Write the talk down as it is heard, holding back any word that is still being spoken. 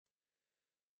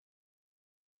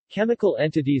Chemical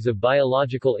Entities of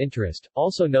Biological Interest,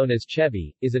 also known as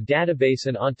ChEBI, is a database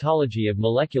and ontology of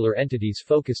molecular entities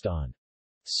focused on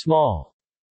small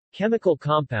chemical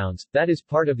compounds, that is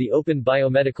part of the Open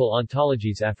Biomedical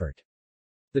Ontologies effort.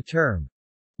 The term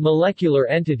molecular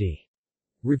entity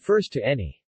refers to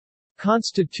any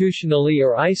constitutionally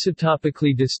or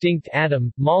isotopically distinct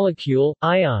atom, molecule,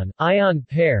 ion, ion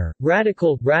pair,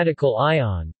 radical, radical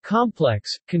ion,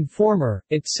 complex, conformer,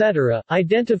 etc.,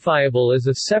 identifiable as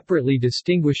a separately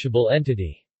distinguishable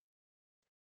entity.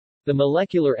 The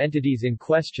molecular entities in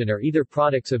question are either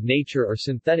products of nature or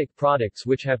synthetic products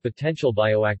which have potential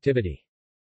bioactivity.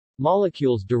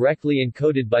 Molecules directly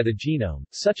encoded by the genome,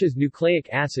 such as nucleic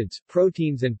acids,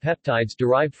 proteins and peptides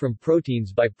derived from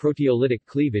proteins by proteolytic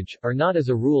cleavage, are not as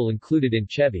a rule included in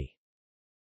ChEBI.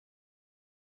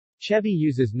 ChEBI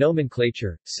uses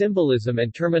nomenclature, symbolism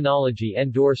and terminology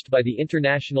endorsed by the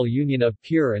International Union of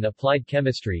Pure and Applied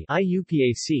Chemistry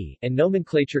 (IUPAC) and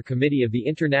Nomenclature Committee of the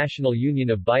International Union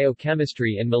of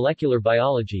Biochemistry and Molecular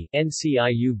Biology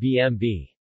 (NCIUBMB).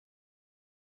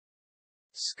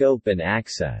 Scope and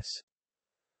access.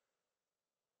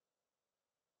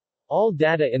 All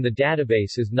data in the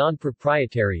database is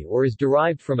non-proprietary or is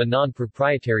derived from a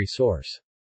non-proprietary source.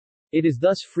 It is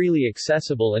thus freely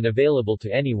accessible and available to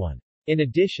anyone. In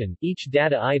addition, each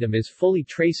data item is fully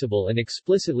traceable and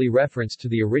explicitly referenced to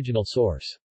the original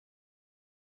source.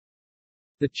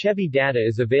 The ChEBI data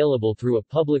is available through a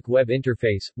public web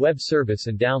interface, web service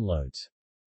and downloads.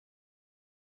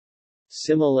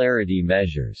 Similarity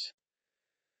measures.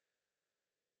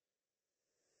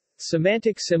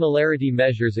 Semantic similarity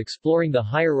measures exploring the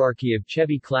hierarchy of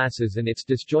ChEBI classes and its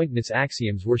disjointness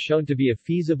axioms were shown to be a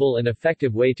feasible and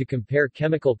effective way to compare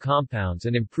chemical compounds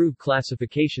and improve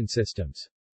classification systems.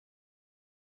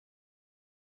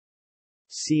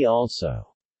 See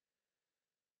also: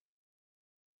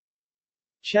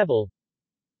 ChEBL,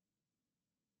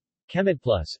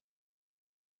 ChemidPlus,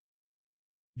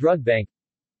 DrugBank,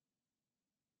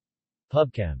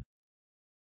 PubChem.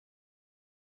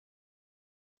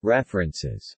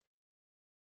 References.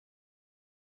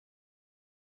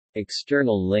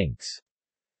 External links.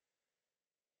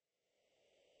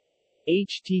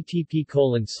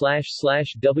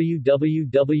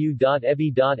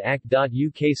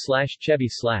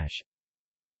 http://www.ebi.ac.uk/ChEBI/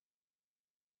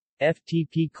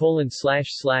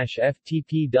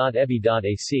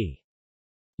 ftp://ftp.ebi.ac.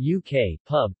 UK,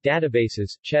 Pub,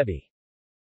 Databases, ChEBI.